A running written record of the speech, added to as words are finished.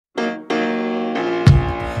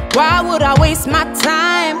Why would I waste my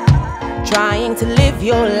time trying to live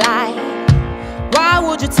your life? Why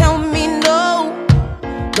would you tell me no?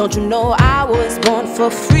 Don't you know I was born for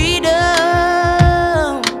freedom?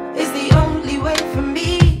 It's the only way for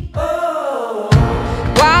me. Oh.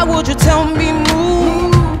 Why would you tell me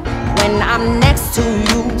move when I'm next to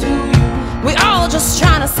you? We all just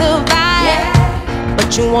trying to survive, yeah.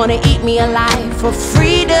 But you wanna eat me alive for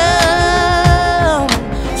freedom.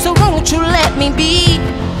 So won't you let me be?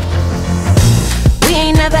 We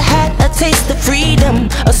ain't never had a taste of freedom,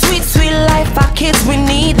 a sweet, sweet life. Our kids, we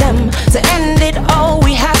need them. To end it all,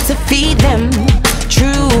 we have to feed them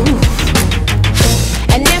truth.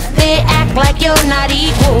 And if they act like you're not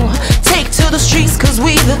equal, take to the streets, cause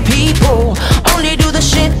we the people only do the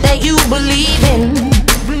shit that you believe in.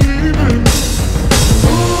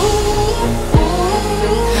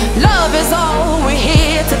 Love is all we're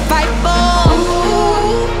here to fight for.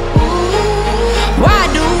 Why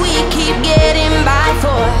do we keep getting by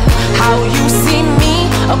for how you see me,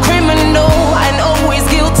 a criminal and always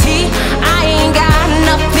guilty? I ain't got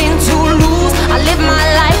nothing to lose. I live my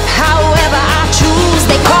life however I choose.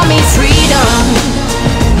 They call me freedom.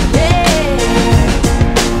 Yeah.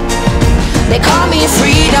 They call me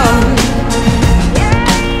freedom.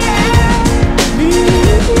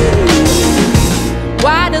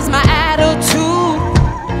 Why does my attitude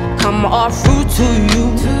come off rude to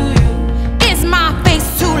you? Is my face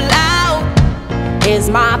too loud? Is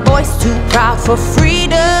my voice too proud for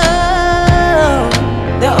freedom?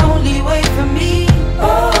 The only way for me.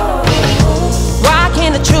 Oh. Why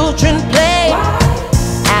can't the children play? Why?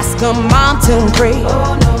 Ask a mountain pray.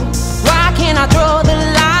 Oh, no. Why can't I draw the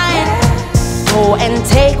line? Yeah. Go and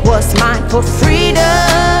take what's mine for freedom.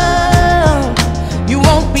 You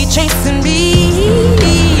won't be chasing me.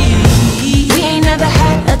 We ain't never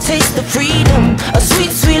had a taste of freedom, a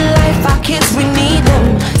sweet, sweet life. Our kids, we need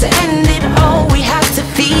them. To end it all, we have to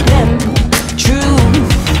feed them truth.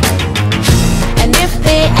 And if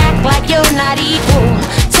they act like you're not equal,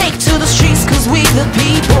 take to the streets, cause we the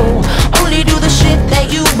people only do the shit that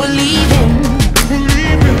you believe in.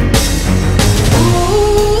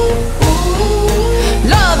 Ooh, ooh.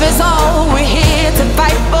 Love is all we're here to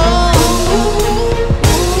fight for.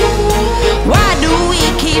 Why do we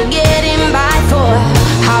keep getting by for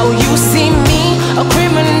how you see me, a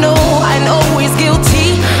criminal